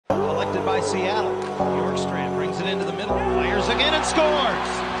intercepted by Seattle. Bjorkstrand brings it into the middle, fires again and scores!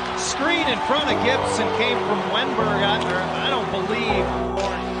 Screen in front of Gibson came from Wenberg. I don't believe.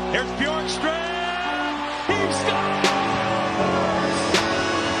 Here's Bjorkstrand! He scores!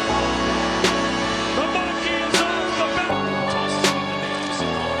 The monkey is off the bat! Tosses it into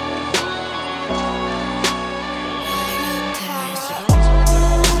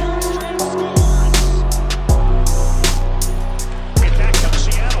the back comes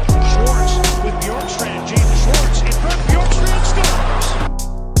Seattle. Schwartz with Bjorkstrand. James Schwartz in front. Bjorkstrand scores!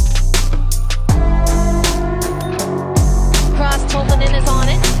 Tolvanen is on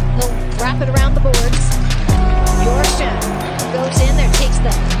it. He'll wrap it around the boards. Bjorkstrand goes in there, takes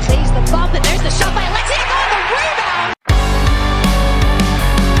the bump, and there's the shot by Alexei on the rebound.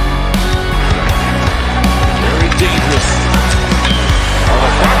 Very dangerous. The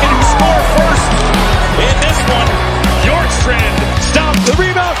Kraken who score first in this one. Bjorkstrand stops the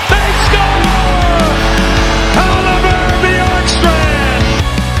rebound. They score! Oliver Bjorkstrand!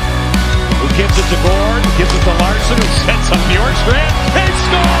 Who gives it to Gord? Gives it to Larson, who sets up Bjorkstrand. They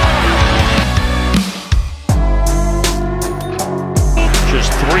score!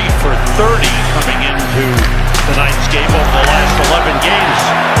 Just 3 for 30 coming into tonight's game over the last 11 games.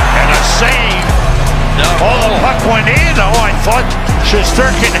 And a save. No. Oh, the puck went in. Oh, I thought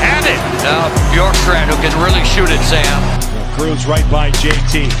Shesterkin had it. Now Bjorkstrand, who can really shoot it, Sam. Cruz right by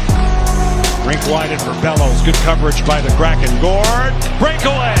JT. Rink wide for Bellows. Good coverage by the Kraken. Gord.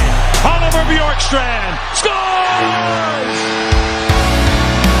 Breakaway. Oliver Bjorkstrand scores!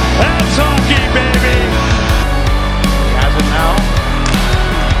 That's hockey, baby! He has it now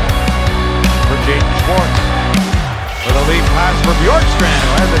for Jaden Schwartz. With a lead pass for Bjorkstrand,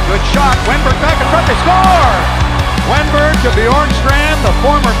 who has a good shot. Wenberg back in front, they score! Wenberg to Bjorkstrand, the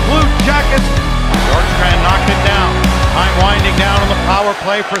former Blue Jackets. Bjorkstrand knocked it down. Time winding down on the power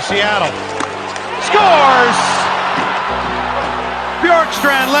play for Seattle. Scores!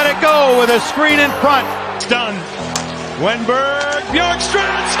 Bjorkstrand let it go with a screen in front. It's done. Wenberg,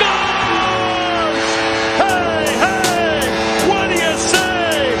 Bjorkstrand scores! Hey, hey! What do you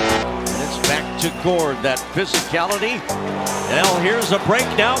say? It's back to Gord, that physicality. Now here's a break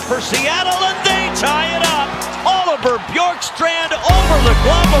now for Seattle, and they tie it up. Oliver Bjorkstrand over the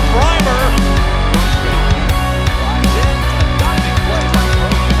glove of Reimer.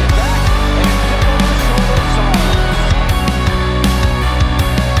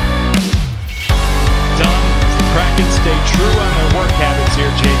 Stay true on their work habits here,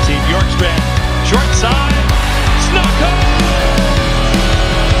 JT. Bjorkstrand, short side, snuck home!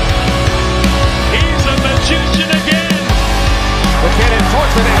 He's a magician again! McKinnon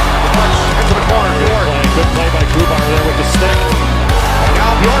forced it in. Into the corner. Good play by Kubar there with the stick. And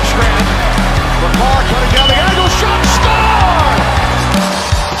now Bjorkstrand. McCarr cutting down the angle. Shot! Score!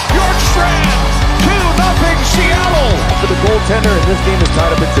 Bjorkstrand! 2-0 Seattle! For the goaltender, and this game is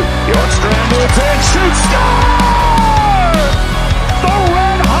tied up at 2. Bjorkstrand.